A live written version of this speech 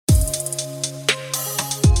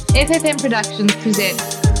FFM Productions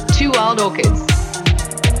presents Two Wild Orchids.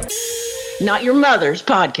 Not your mother's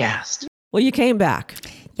podcast. Well, you came back.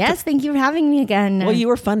 Yes, thank you for having me again. Well, you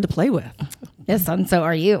were fun to play with. Yes, and so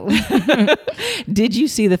are you. Did you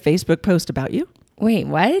see the Facebook post about you? Wait,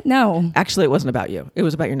 what? No. Actually, it wasn't about you. It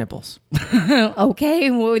was about your nipples.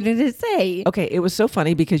 Okay, what did it say? Okay, it was so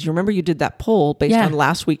funny because you remember you did that poll based on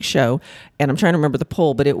last week's show, and I'm trying to remember the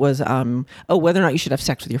poll, but it was, whether or not you should have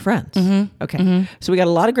sex with your friends. Mm-hmm. Okay, so we got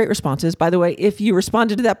a lot of great responses. By the way, if you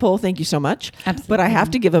responded to that poll, thank you so much. Absolutely. But I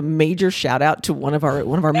have to give a major shout out to one of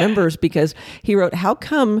our members because he wrote, "How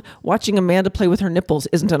come watching Amanda play with her nipples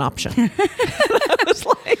isn't an option?" I was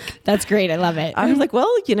like, That's great. I love it. I was like, well,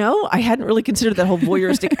 I hadn't really considered that whole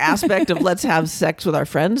voyeuristic aspect of let's have sex with our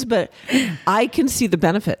friends, but I can see the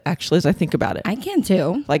benefit actually as I think about it. I can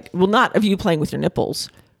too. Like, well, not of you playing with your nipples.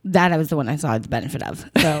 That I was the one I saw the benefit of.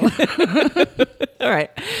 So All right.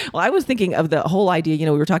 Well, I was thinking of the whole idea,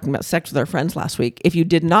 we were talking about sex with our friends last week. If you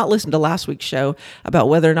did not listen to last week's show about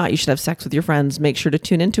whether or not you should have sex with your friends, make sure to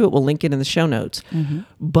tune into it. We'll link it in the show notes. Mm-hmm.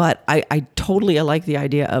 But I totally like the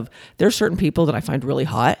idea of there's certain people that I find really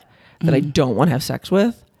hot that I don't want to have sex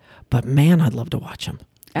with, but man, I'd love to watch them.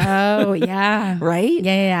 Oh, yeah. Right?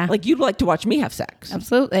 Yeah. Like you'd like to watch me have sex.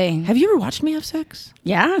 Absolutely. Have you ever watched me have sex?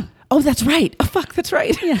 Yeah. Oh, that's right. Oh, fuck, that's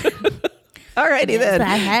right. Yeah. All righty Yes, then.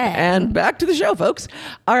 I have. And back to the show, folks.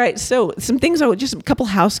 All right. So some things, just a couple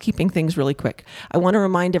housekeeping things really quick. I want to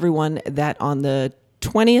remind everyone that on the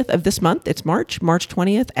 20th of this month, it's March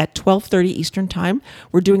 20th at 12:30 Eastern time,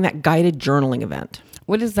 we're doing that guided journaling event.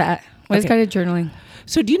 What is that? What is guided journaling?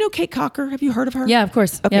 So do you know Kate Cocker? Have you heard of her? Yeah, of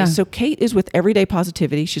course. Okay, Yeah. so Kate is with Everyday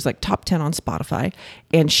Positivity. She's like top 10 on Spotify.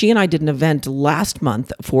 And she and I did an event last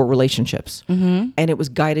month for relationships. Mm-hmm. And it was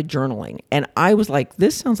guided journaling. And I was like,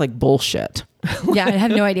 this sounds like bullshit. Yeah, I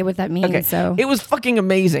have no idea what that means. Okay. So It was fucking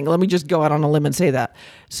amazing. Let me just go out on a limb and say that.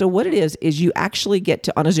 So what it is you actually get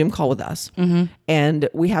to on a Zoom call with us and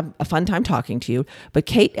we have a fun time talking to you. But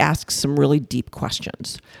Kate asks some really deep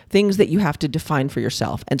questions, things that you have to define for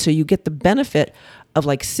yourself. And so you get the benefit of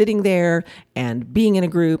like sitting there and being in a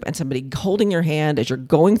group and somebody holding your hand as you're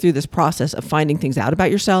going through this process of finding things out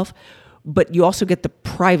about yourself. But you also get the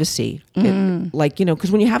privacy,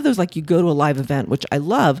 because when you have those, like you go to a live event, which I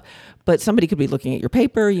love, but somebody could be looking at your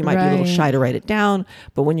paper. You might be a little Right. shy to write it down.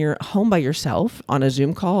 But when you're home by yourself on a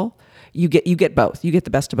Zoom call, you get both. You get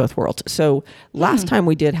the best of both worlds. So last time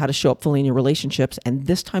we did how to show up fully in your relationships, and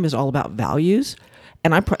this time is all about values.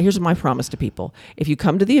 And here's my promise to people. If you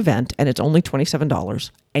come to the event and it's only $27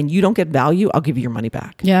 and you don't get value, I'll give you your money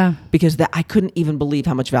back. yeah. Because I couldn't even believe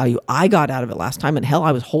how much value I got out of it last time. And hell,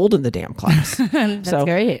 I was holding the damn class. That's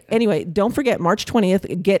great. Anyway, don't forget March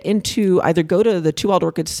 20th, either go to the Two Wild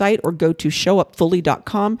Orchids site or go to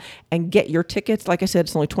showupfully.com and get your tickets. Like I said,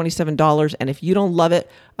 it's only $27. And if you don't love it,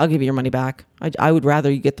 I'll give you your money back. I would rather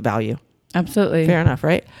you get the value. Absolutely. Fair enough,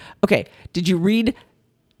 right? Okay. Did you read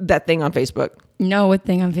that thing on Facebook? No, what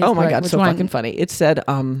thing on Facebook? Oh my God, Which so one? fucking funny. It said,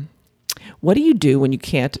 what do you do when you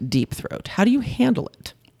can't deep throat? How do you handle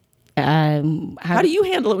it? How do you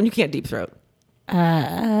handle it when you can't deep throat?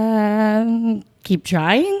 Keep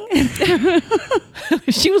trying.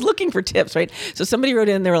 She was looking for tips, right? So somebody wrote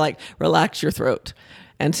in, they were like, relax your throat.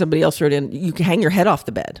 And somebody else wrote in, you can hang your head off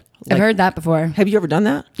the bed. I've heard that before. Have you ever done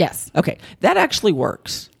that? Yes. Okay. That actually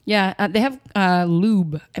works. Yeah, they have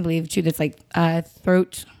lube, I believe, too. That's like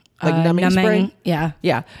throat Like numbing spray? Yeah.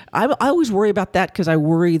 Yeah. I always worry about that because I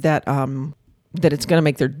worry that that it's going to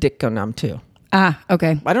make their dick go numb too. Ah,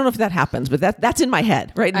 okay. I don't know if that happens, but that's in my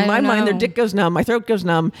head, right? In I my don't mind, their know. dick goes numb, my throat goes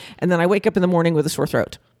numb, and then I wake up in the morning with a sore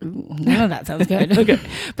throat. No, that sounds good. Okay.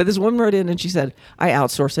 But this woman wrote in and she said, I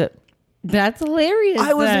outsource it. That's hilarious.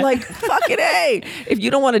 I was like, fucking A. If you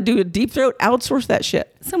don't want to do a deep throat, outsource that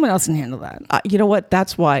shit. someone else can handle that. You know what?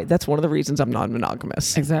 That's one of the reasons I'm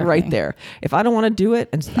non-monogamous. Exactly. Right there. If I don't want to do it,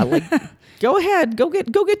 and go ahead, go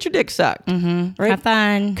get your dick sucked. Mm-hmm. Right? Have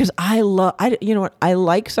fun. Because I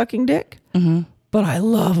like sucking dick, but I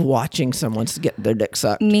love watching someone get their dick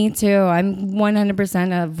sucked. Me too. I'm 100%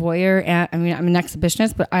 a voyeur. I'm an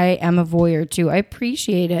exhibitionist, but I am a voyeur too. I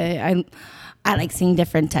appreciate it. I like seeing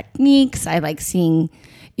different techniques. I like seeing,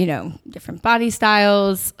 different body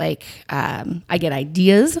styles. Like, I get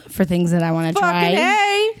ideas for things that I want to try. Fucking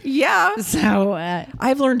A. Yeah. So,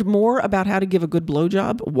 I've learned more about how to give a good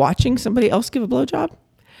blowjob watching somebody else give a blowjob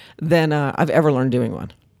than I've ever learned doing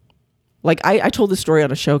one. Like I told this story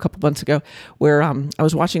on a show a couple months ago where I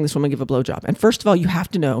was watching this woman give a blowjob. And first of all, you have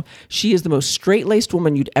to know she is the most straight-laced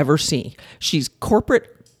woman you'd ever see. She's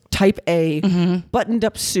corporate type A, buttoned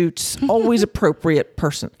up suits, always appropriate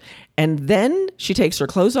person. And then she takes her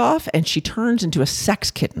clothes off and she turns into a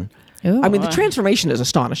sex kitten. Ooh. I mean, the transformation is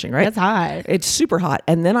astonishing, right? That's hot. It's super hot.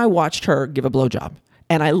 And then I watched her give a blowjob.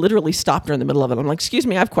 And I literally stopped her in the middle of it. I'm like, excuse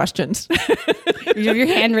me, I have questions. You have your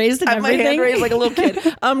hand raised and I have my everything? hand raised like a little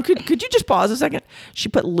kid. Could you just pause a second? She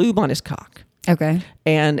put lube on his cock. Okay.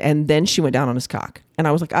 And then she went down on his cock. And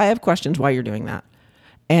I was like, I have questions why you're doing that.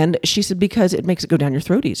 And she said, because it makes it go down your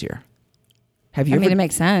throat easier. Have you I mean, it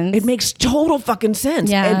makes sense. It makes total fucking sense.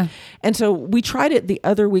 Yeah. And so we tried it the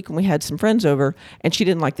other week when we had some friends over, and she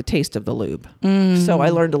didn't like the taste of the lube. So I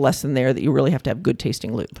learned a lesson there that you really have to have good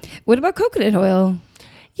tasting lube. What about coconut oil?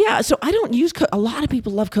 Yeah, so I don't use. A lot of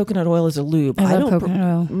people love coconut oil as a lube. I love don't. coconut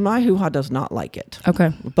oil. My hoo-ha does not like it.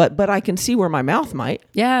 Okay. But I can see where my mouth might.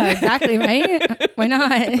 Yeah, exactly, right? Why not?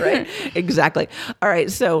 Right? Exactly. All right.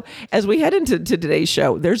 So as we head into today's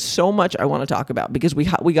show, there's so much I want to talk about because we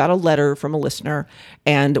got a letter from a listener,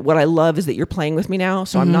 and what I love is that you're playing with me now.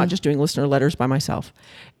 So I'm not just doing listener letters by myself.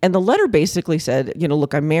 And the letter basically said,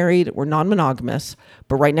 look, I'm married, we're non-monogamous,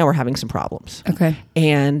 but right now we're having some problems. Okay.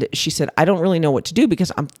 And she said, I don't really know what to do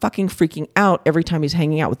because I'm fucking freaking out every time he's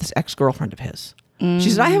hanging out with this ex-girlfriend of his. She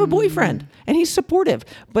said, I have a boyfriend and he's supportive,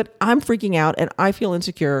 but I'm freaking out and I feel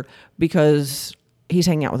insecure because he's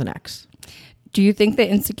hanging out with an ex. Do you think the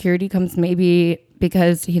insecurity comes maybe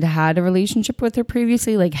because he'd had a relationship with her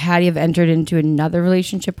previously? Like, had he have entered into another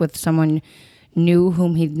relationship with someone new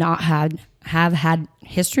whom he'd not have had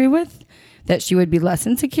history with, that she would be less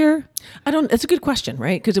insecure? It's a good question,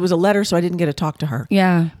 right? Because it was a letter, so I didn't get to talk to her.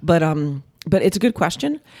 Yeah. But it's a good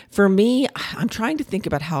question. For me, I'm trying to think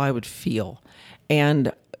about how I would feel.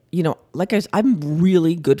 And, like I'm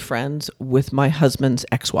really good friends with my husband's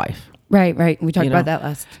ex-wife. Right. We talked about that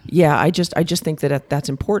last. Yeah, I just think that that's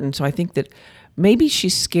important. So I think that maybe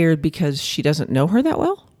she's scared because she doesn't know her that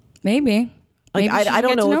well. Maybe. Like, Maybe I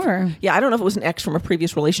don't know. her. Yeah, I don't know if it was an ex from a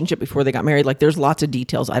previous relationship before they got married. Like, there's lots of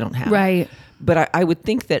details I don't have. Right. But I would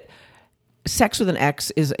think that sex with an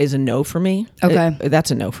ex is a no for me. Okay. That's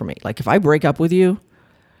a no for me. Like, if I break up with you,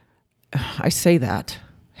 I say that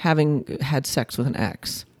having had sex with an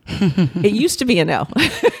ex. It used to be a no.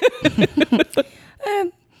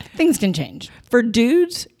 Things can change. For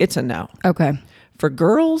dudes, it's a no. Okay. For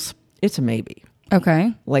girls, it's a maybe.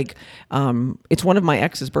 Okay. Like, it's one of my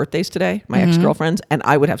ex's birthdays today, my ex-girlfriend's, and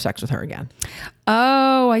I would have sex with her again.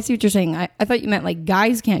 Oh, I see what you're saying. I thought you meant like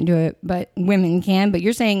guys can't do it, but women can. But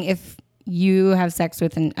you're saying if you have sex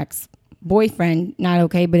with an ex-boyfriend, not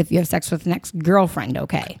okay. But if you have sex with an ex-girlfriend,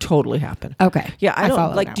 okay. Totally happen. Okay. Yeah, I don't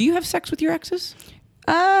follow like. now. Do you have sex with your exes?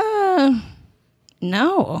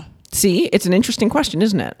 No. See, it's an interesting question,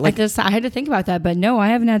 isn't it? Like, I had to think about that, but no, I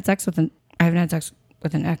haven't had sex with an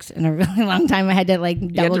ex in a really long time. I had to like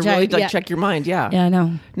double you had to check. really check your mind. Yeah. Yeah, I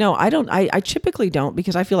know. No, I don't. I typically don't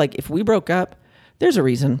because I feel like if we broke up, there's a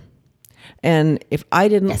reason. And if I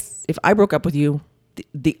didn't, if I broke up with you,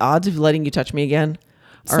 the odds of letting you touch me again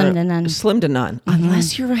are slim to none.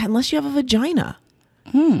 Unless you have a vagina.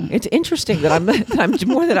 It's interesting that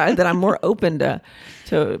I'm more open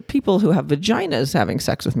to people who have vaginas having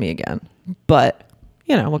sex with me again. But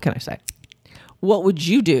what can I say? What would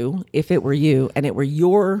you do if it were you and it were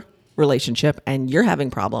your relationship and you're having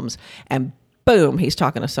problems and boom, he's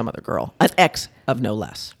talking to some other girl, an ex of no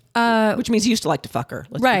less, which means he used to like to fuck her.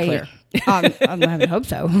 Let's be clear. I would hope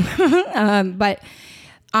so. But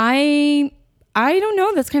I don't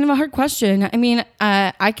know. That's kind of a hard question. I mean,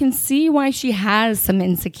 I can see why she has some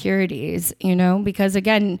insecurities, because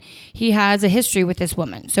again, he has a history with this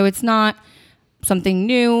woman. So it's not something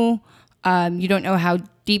new. You don't know how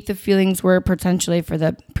deep the feelings were potentially for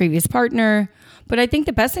the previous partner. But I think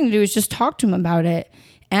the best thing to do is just talk to him about it.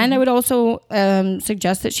 And I would also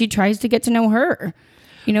suggest that she tries to get to know her.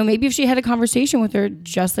 Maybe if she had a conversation with her,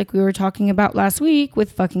 just like we were talking about last week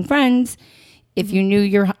with fucking friends, if you knew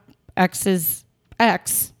your ex's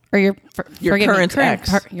ex or your current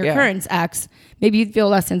ex, maybe you'd feel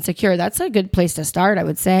less insecure. That's a good place to start, I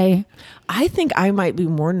would say. I think I might be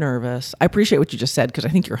more nervous. I appreciate what you just said because I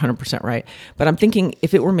think you're 100% right. But I'm thinking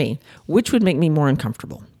if it were me, which would make me more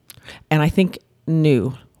uncomfortable? And I think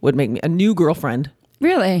new would make me a new girlfriend.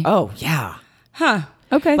 Really? Oh, yeah. Huh.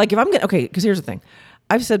 Okay. Like if I'm going to, okay, because here's the thing.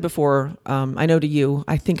 I've said before, I know to you,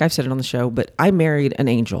 I think I've said it on the show, but I married an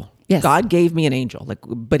angel. Yes. God gave me an angel,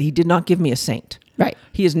 but he did not give me a saint. Right.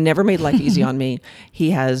 He has never made life easy on me.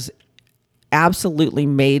 He has absolutely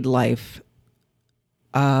made life.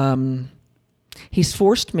 He's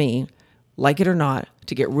forced me, like it or not,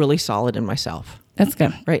 to get really solid in myself. That's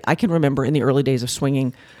good. Right. I can remember in the early days of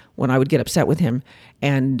swinging when I would get upset with him,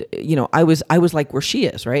 and I was like where she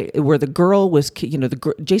is, right, where the girl was,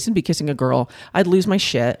 Jason be kissing a girl, I'd lose my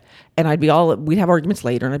shit, and we'd have arguments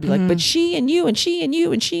later, and I'd be like, but she and you and she and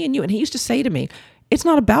you and she and you, and he used to say to me, It's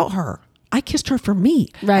not about her. I kissed her for me.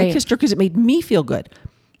 Right. I kissed her because it made me feel good.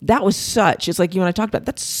 That was it's like you and I talked about,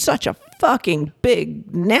 that's such a fucking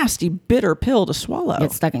big, nasty, bitter pill to swallow.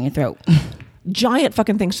 It's stuck in your throat. Giant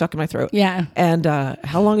fucking thing stuck in my throat. Yeah. And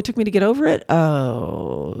how long it took me to get over it?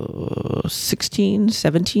 16,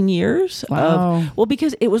 17 years. Wow. Well,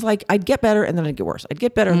 because it was like, I'd get better and then I'd get worse. I'd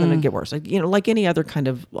get better and then I'd get worse. Like, like any other kind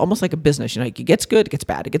of, almost like a business, it gets good, it gets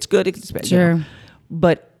bad, it gets good, it gets bad. Sure.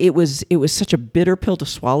 But it was such a bitter pill to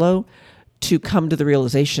swallow to come to the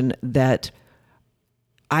realization that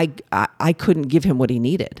I couldn't give him what he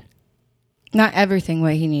needed. Not everything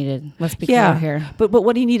what he needed. Let's be clear here. But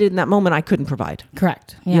what he needed in that moment, I couldn't provide.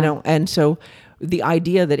 Correct. Yeah. And so the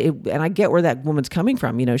idea that and I get where that woman's coming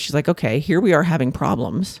from, she's like, okay, here we are having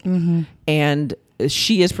problems and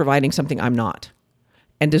she is providing something I'm not.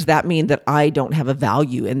 And does that mean that I don't have a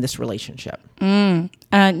value in this relationship? No,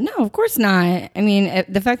 of course not. I mean,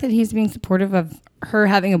 the fact that he's being supportive of her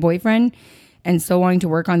having a boyfriend and still wanting to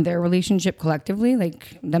work on their relationship collectively,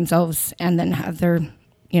 like themselves, and then have their,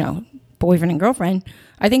 boyfriend and girlfriend,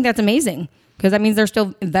 I think that's amazing, because that means they're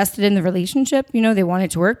still invested in the relationship. They want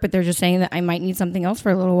it to work, but they're just saying that I might need something else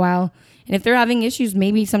for a little while. And if they're having issues,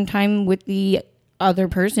 maybe sometime with the other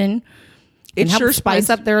person, It help sure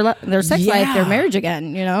spice up their sex life, their Yeah. marriage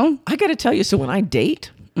again. I got to tell you, so when I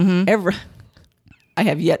date, I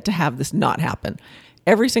have yet to have this not happen.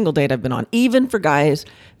 Every single date I've been on, even for guys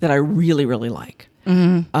that I really, really like,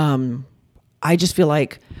 I just feel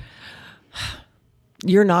like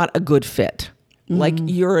you're not a good fit. Like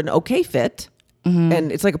you're an okay fit.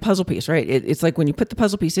 And it's like a puzzle piece, right? It's like when you put the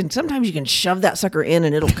puzzle piece in, sometimes you can shove that sucker in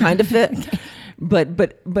and it'll kind of fit.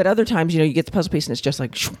 But other times, you get the puzzle piece and it's just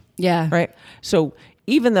like, shoo, Yeah. right? So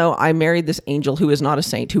even though I married this angel who is not a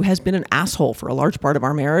saint, who has been an asshole for a large part of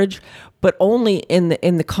our marriage, but only in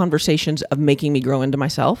the conversations of making me grow into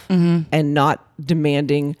myself and not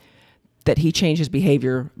demanding that he change his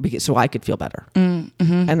behavior so I could feel better.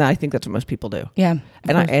 And I think that's what most people do. Yeah.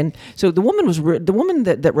 And so the woman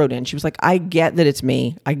that wrote in, she was like, I get that it's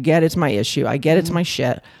me. I get it's my issue. I get it's my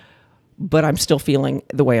shit, but I'm still feeling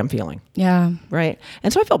the way I'm feeling. Yeah. Right.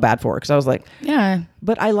 And so I felt bad for her because I was like, Yeah.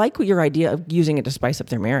 but I like your idea of using it to spice up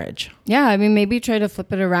their marriage. Yeah. I mean, maybe try to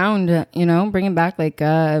flip it around, bring it back. Like,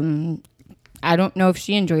 I don't know if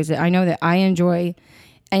she enjoys it. I know that I enjoy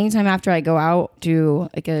anytime after I go out to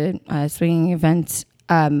like a swinging event.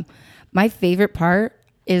 My favorite part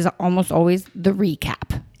is almost always the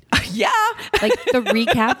recap. Yeah. Like the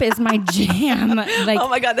recap is my jam. Like, oh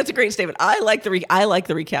my God, that's a great statement. I like the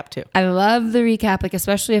recap too. I love the recap, like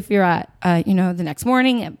especially if you're at, the next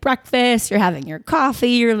morning at breakfast, you're having your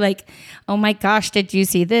coffee, you're like, oh my gosh, did you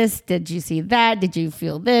see this? Did you see that? Did you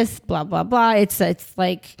feel this? Blah, blah, blah. It's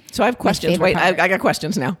like. So I have questions. Wait, I got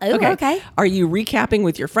questions now. Oh, okay. Are you recapping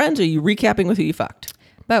with your friends or are you recapping with who you fucked?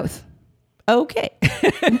 Both. Okay.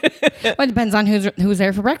 Well, it depends on who's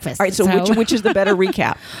there for breakfast. All right. So which is the better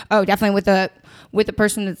recap? Oh, definitely with the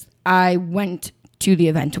person that I went to the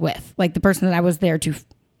event with, like the person that I was there to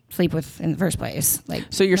sleep with in the first place. Like,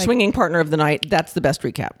 So your swinging partner of the night, that's the best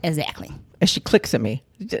recap. Exactly. As she clicks at me,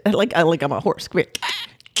 like I'm a horse. Come here.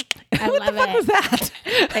 I What the love fuck was that?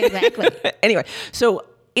 Exactly. Anyway, so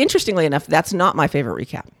interestingly enough, that's not my favorite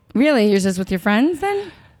recap. Really? Yours is with your friends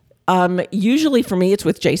then? Usually for me, it's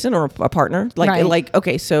with Jason or a partner. Right.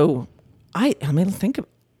 Okay, so I need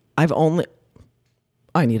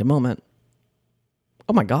a moment.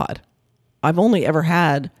 Oh my God. I've only ever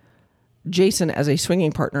had Jason as a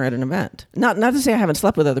swinging partner at an event. Not to say I haven't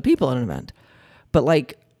slept with other people at an event, but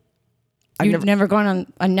like You've never gone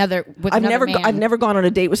on another with another man. I've never gone on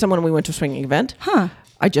a date with someone when we went to a swinging event. Huh.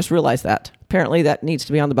 I just realized that. Apparently that needs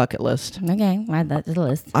to be on the bucket list. Okay, add that to the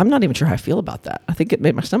list. I'm not even sure how I feel about that. I think it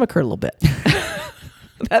made my stomach hurt a little bit.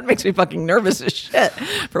 That makes me fucking nervous as shit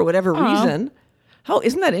for whatever reason. How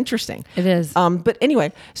isn't that interesting? It is. But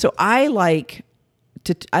anyway, so I like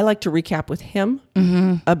to recap with him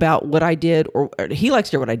about what I did, or he likes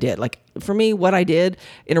to hear what I did. Like for me, what I did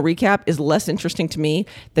in a recap is less interesting to me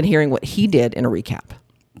than hearing what he did in a recap.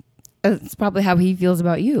 It's probably how he feels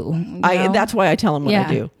about you. That's why I tell him what Yeah.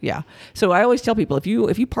 I do. Yeah. So I always tell people, if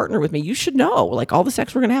you partner with me, you should know, like all the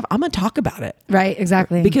sex we're gonna have, I'm gonna talk about it. Right,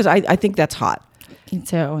 exactly. Because I think that's hot. Me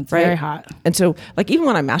too. It's Right? very hot. And so like even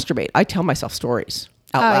when I masturbate, I tell myself stories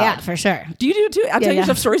out loud. Yeah, for sure. Do you do it too? I tell yeah.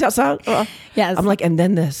 yourself stories outside. Yes. I'm like, and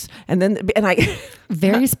then this, and I.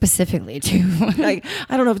 Very specifically too. Like,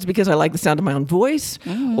 I don't know if it's because I like the sound of my own voice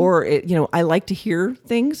or I like to hear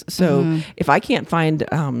things. So if I can't find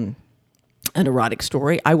an erotic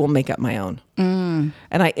story, I will make up my own. And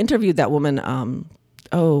I interviewed that woman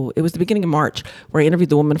it was the beginning of March, where I interviewed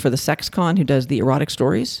the woman for the Sex Con who does the erotic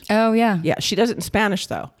stories. Oh, yeah. Yeah, she does it in Spanish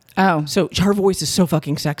though. Oh. So her voice is so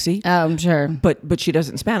fucking sexy. Oh, I'm sure. But she does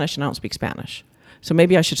it in Spanish, and I don't speak Spanish. So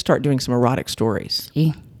maybe I should start doing some erotic stories.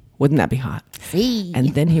 See. Wouldn't that be hot? See. And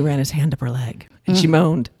then he ran his hand up her leg, and she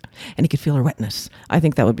moaned, and he could feel her wetness. I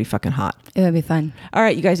think that would be fucking hot. It would be fun. All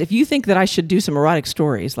right, you guys, if you think that I should do some erotic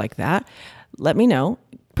stories like that, let me know.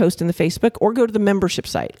 Post in the Facebook or go to the membership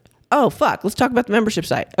site. Oh, fuck. Let's talk about the membership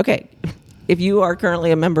site. Okay. If you are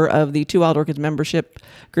currently a member of the Two Wild Orchids membership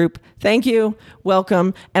group, thank you.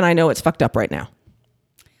 Welcome. And I know it's fucked up right now.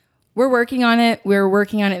 We're working on it. We're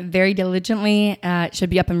working on it very diligently. It should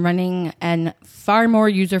be up and running and far more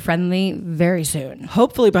user-friendly very soon.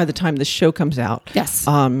 Hopefully by the time this show comes out. Yes.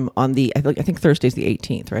 On the, I think Thursday's the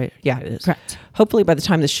 18th, right? Yeah, it is. Correct. Hopefully by the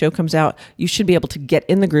time this show comes out, you should be able to get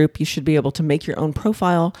in the group. You should be able to make your own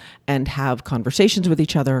profile and have conversations with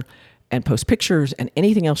each other and post pictures and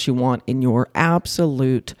anything else you want in your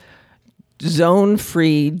absolute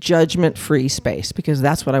zone-free, judgment-free space, because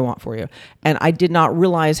that's what I want for you. And I did not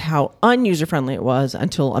realize how un-user-friendly it was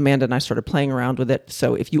until Amanda and I started playing around with it.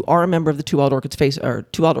 So if you are a member of the Two Wild Orchids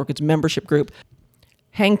Two Wild Orchids membership group,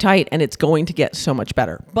 hang tight, and it's going to get so much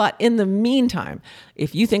better. But in the meantime,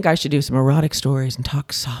 if you think I should do some erotic stories and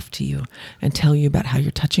talk soft to you and tell you about how you're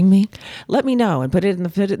touching me, let me know and put it in the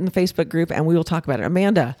Facebook group, and we will talk about it.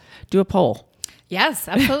 Amanda, do a poll. Yes,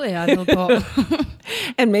 absolutely. I will go.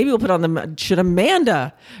 And maybe we'll put on should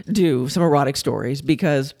Amanda do some erotic stories?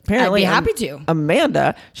 Because apparently I'd be happy to.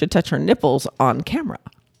 Amanda should touch her nipples on camera.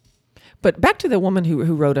 But back to the woman who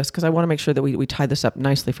wrote us, because I want to make sure that we tie this up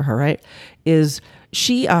nicely for her, right? Is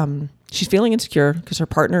she's feeling insecure because her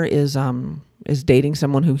partner is dating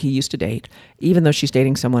someone who he used to date, even though she's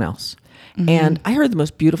dating someone else. Mm-hmm. And I heard the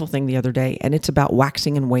most beautiful thing the other day, and it's about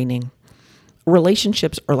waxing and waning.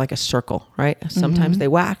 Relationships are like a circle, right? Sometimes they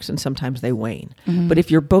wax and sometimes they wane. Mm-hmm. But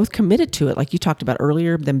if you're both committed to it, like you talked about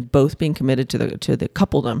earlier, them both being committed to the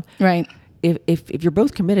coupledom, right? If you're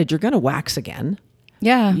both committed, you're going to wax again.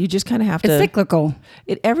 Yeah, you just kind of have to. It's cyclical.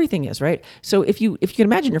 Everything is, right? So if you can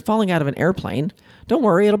imagine you're falling out of an airplane, don't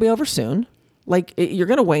worry, it'll be over soon. Like you're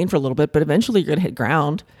going to wane for a little bit, but eventually you're going to hit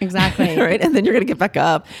ground. Exactly. Right, and then you're going to get back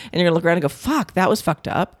up, and you're going to look around and go, "Fuck, that was fucked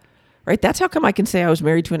up." Right? That's how come I can say I was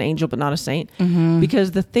married to an angel but not a saint. Mm-hmm.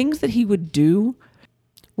 Because the things that he would do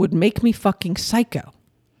would make me fucking psycho.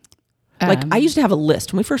 Like I used to have a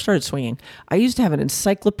list when we first started swinging. I used to have an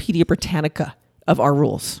Encyclopedia Britannica of our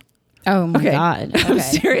rules. Oh my God. Okay. I'm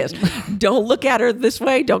serious. Don't look at her this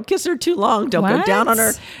way. Don't kiss her too long. Don't go down on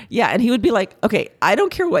her. Yeah. And he would be like, okay, I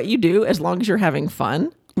don't care what you do as long as you're having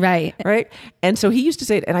fun. Right. Right. And so he used to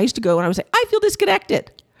say it, and I used to go and I would say, I feel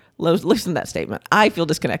disconnected. Listen to that statement. I feel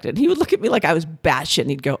disconnected. He would look at me like I was batshit,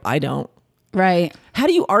 and he'd go, I don't. Right. How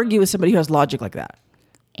do you argue with somebody who has logic like that?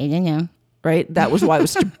 I don't know. Right? That was why I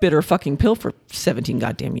was such a bitter fucking pill for 17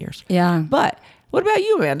 goddamn years. Yeah. But what about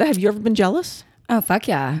you, Amanda? Have you ever been jealous? Oh, fuck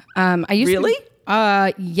yeah. I used Really?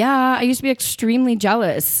 Yeah. I used to be extremely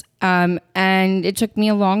jealous. And it took me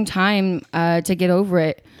a long time to get over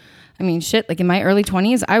it. I mean, shit, like in my early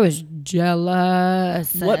 20s, I was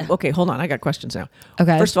jealous. What? Okay, hold on. I got questions now.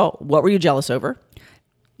 Okay. First of all, what were you jealous over?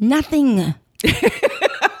 Nothing.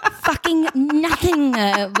 Fucking nothing.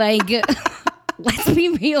 Like, let's be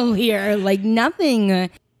real here. Like, nothing.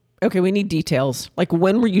 Okay, we need details. Like,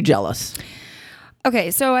 when were you jealous? Okay,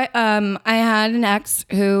 so I had an ex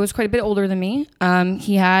who was quite a bit older than me.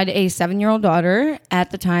 He had a 7-year-old daughter at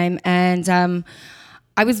the time, and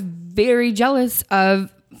I was very jealous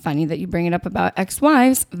of. Funny that you bring it up about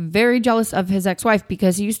ex-wives. Very jealous of his ex-wife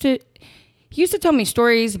because he used to tell me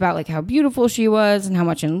stories about like how beautiful she was and how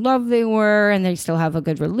much in love they were, and they still have a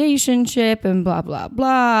good relationship and blah blah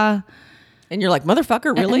blah. And you're like,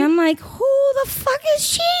 motherfucker, really? And I'm like, who the fuck is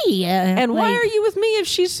she? And why are you with me if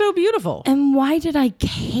she's so beautiful? And why did I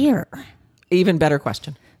care? Even better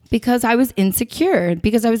question. Because I was insecure.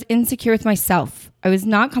 Because I was insecure with myself. I was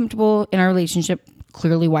not comfortable in our relationship.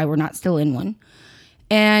 Clearly, why we're not still in one.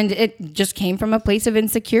 And it just came from a place of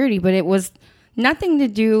insecurity, but it was nothing to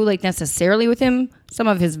do like necessarily with him. Some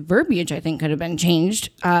of his verbiage, I think, could have been changed.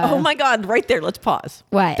 Oh my God, right there. Let's pause.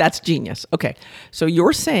 What? That's genius. Okay. So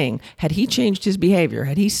you're saying, had he changed his behavior,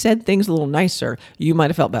 had he said things a little nicer, you might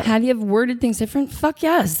have felt better. Had he have worded things different? Fuck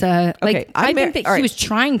yes. I think that he was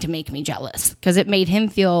trying to make me jealous because it made him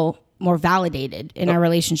feel more validated in our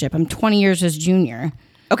relationship. I'm 20 years his junior.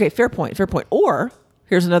 Okay, fair point. Or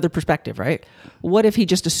here's another perspective, right? What if he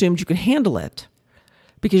just assumed you could handle it?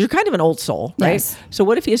 Because you're kind of an old soul, right? Yes. So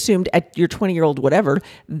what if he assumed at your 20-year-old whatever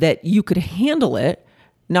that you could handle it,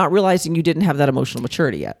 not realizing you didn't have that emotional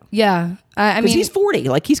maturity yet. Yeah. I Because mean, he's 40,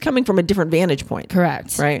 like he's coming from a different vantage point.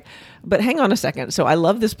 correct. Right. But hang on a second. So I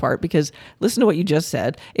love this part because listen to what you just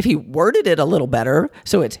said. If he worded it a little better,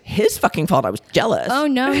 so it's his fucking fault I was jealous. Oh,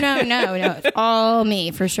 no. It's all me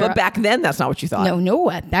for sure. But back then, that's not what you thought. No.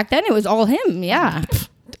 Back then it was all him. Yeah.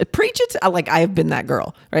 Preach it. Like I have been that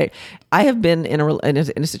girl, right? I have been in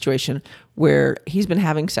a situation where he's been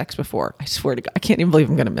having sex before. I swear to God, I can't even believe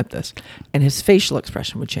I'm going to admit this. And his facial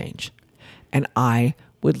expression would change. And I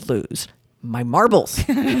would lose my marbles.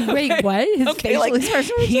 Wait, what? His Okay, facial like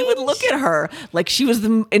expression would he would change? look at her like she was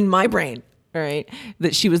in my brain, all right,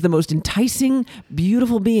 that she was the most enticing,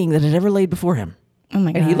 beautiful being that had ever laid before him. Oh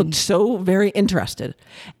my God. And he looked so very interested.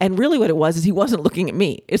 And really what it was is he wasn't looking at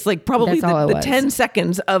me. It's like probably That's all it the was. 10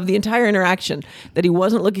 seconds of the entire interaction that he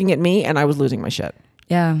wasn't looking at me and I was losing my shit.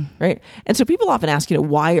 Yeah. Right. And so people often ask,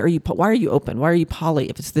 why are you open? Why are you poly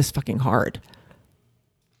if it's this fucking hard?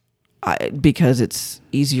 Because it's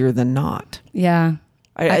easier than not. Yeah.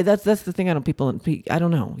 That's the thing. I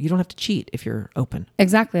don't know. You don't have to cheat if you're open.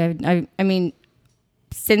 Exactly. I mean,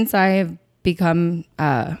 since I have become,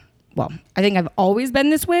 I think I've always been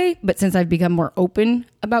this way, but since I've become more open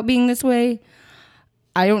about being this way,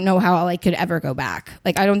 I don't know how I could ever go back.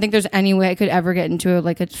 Like, I don't think there's any way I could ever get into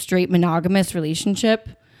a straight monogamous relationship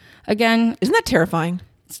again. Isn't that terrifying?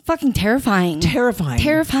 It's fucking terrifying.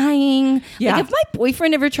 Terrifying. Yeah. Like, if my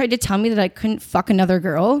boyfriend ever tried to tell me that I couldn't fuck another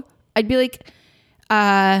girl, I'd be like,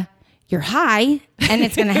 you're high and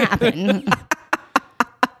it's going to happen.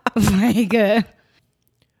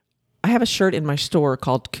 I have a shirt in my store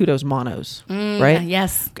called Kudos Monos, right?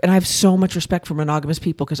 Yes. And I have so much respect for monogamous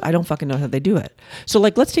people because I don't fucking know how they do it. So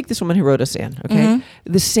like, let's take this woman who wrote us in, okay?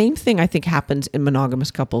 The same thing I think happens in monogamous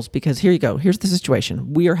couples because here you go. Here's the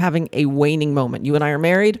situation. We are having a waning moment. You and I are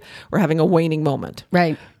married. We're having a waning moment.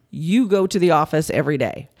 Right. You go to the office every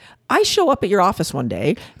day. I show up at your office one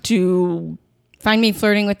day to Find me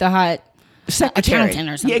flirting with the hot secretary. accountant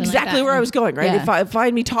or something Yeah, exactly like that. where I was going, right? Yeah. If I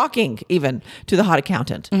find me talking even to the hot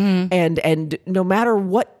accountant. And no matter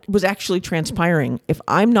what was actually transpiring, if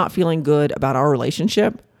I'm not feeling good about our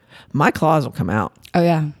relationship, my claws will come out. Oh,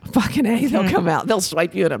 yeah. Fucking A, they'll come out. They'll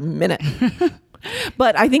swipe you in a minute.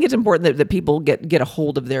 But I think it's important that people get a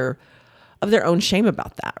hold of their own shame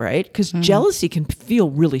about that, right? Because jealousy can feel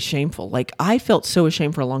really shameful. Like I felt so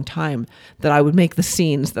ashamed for a long time that I would make the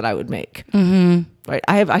scenes that I would make. Right?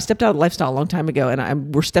 I stepped out of lifestyle a long time ago,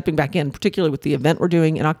 and we're stepping back in, particularly with the event we're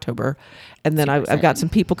doing in October, and then I've got some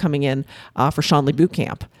people coming in for Sean Lee Boot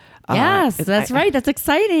Camp. Yes, that's right. That's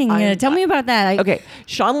exciting. Tell me about that. Okay,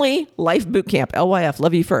 Sean Lee Life Boot Camp, LYF,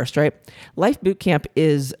 Love You First, right? Life Boot Camp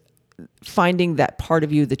is finding that part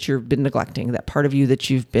of you that you've been neglecting, that part of you that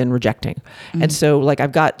you've been rejecting. And so like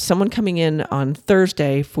I've got someone coming in on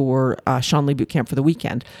Thursday for Sean Lee Boot Camp for the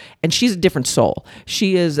weekend, and she's a different soul.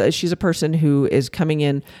 She's a person who is coming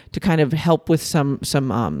in to kind of help with some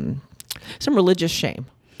religious shame.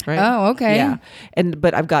 Right? Oh, okay. Yeah.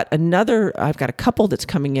 But I've got a couple that's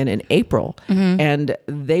coming in April, and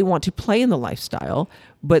they want to play in the lifestyle,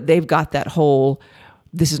 but they've got that whole,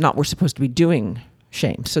 this is not what we're supposed to be doing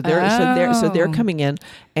shame. So they're coming in,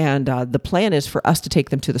 and the plan is for us to take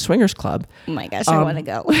them to the Swingers Club. Oh my gosh, I want to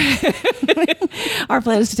go. Our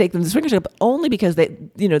plan is to take them to the Swingers Club only because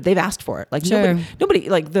they've asked for it. Like Sure. nobody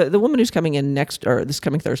like the woman who's coming in this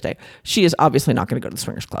coming Thursday, she is obviously not going to go to the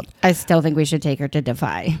Swingers Club. I still think we should take her to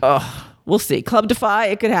Defy. We'll see. Club Defy,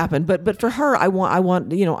 it could happen. But for her, I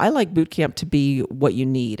want I like boot camp to be what you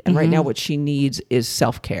need. And right now what she needs is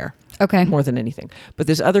self-care. Okay. More than anything. But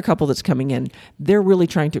this other couple that's coming in, they're really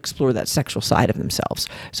trying to explore that sexual side of themselves.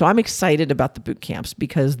 So I'm excited about the boot camps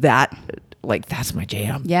because that's my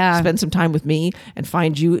jam. Yeah. Spend some time with me and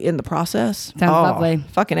find you in the process. Sounds lovely.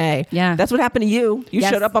 Fucking A. Yeah. That's what happened to you. You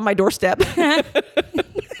Yes. showed up on my doorstep.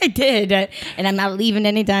 I did. And I'm not leaving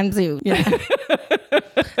anytime soon. Yeah.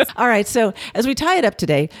 All right. So as we tie it up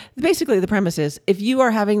today, basically the premise is if you are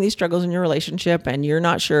having these struggles in your relationship and you're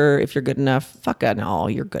not sure if you're good enough, fuck it. No,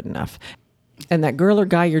 you're good enough. And that girl or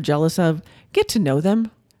guy you're jealous of, get to know them.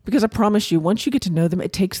 Because I promise you, once you get to know them,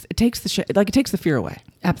 it takes the fear away.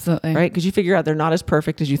 Absolutely. Right? Because you figure out they're not as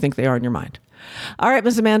perfect as you think they are in your mind. All right,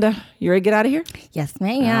 Miss Amanda, you ready to get out of here? Yes,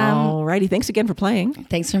 ma'am. All righty. Thanks again for playing.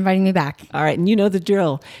 Thanks for inviting me back. All right. And you know the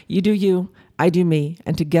drill. You do you, I do me,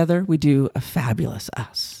 and together we do a fabulous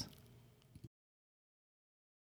us.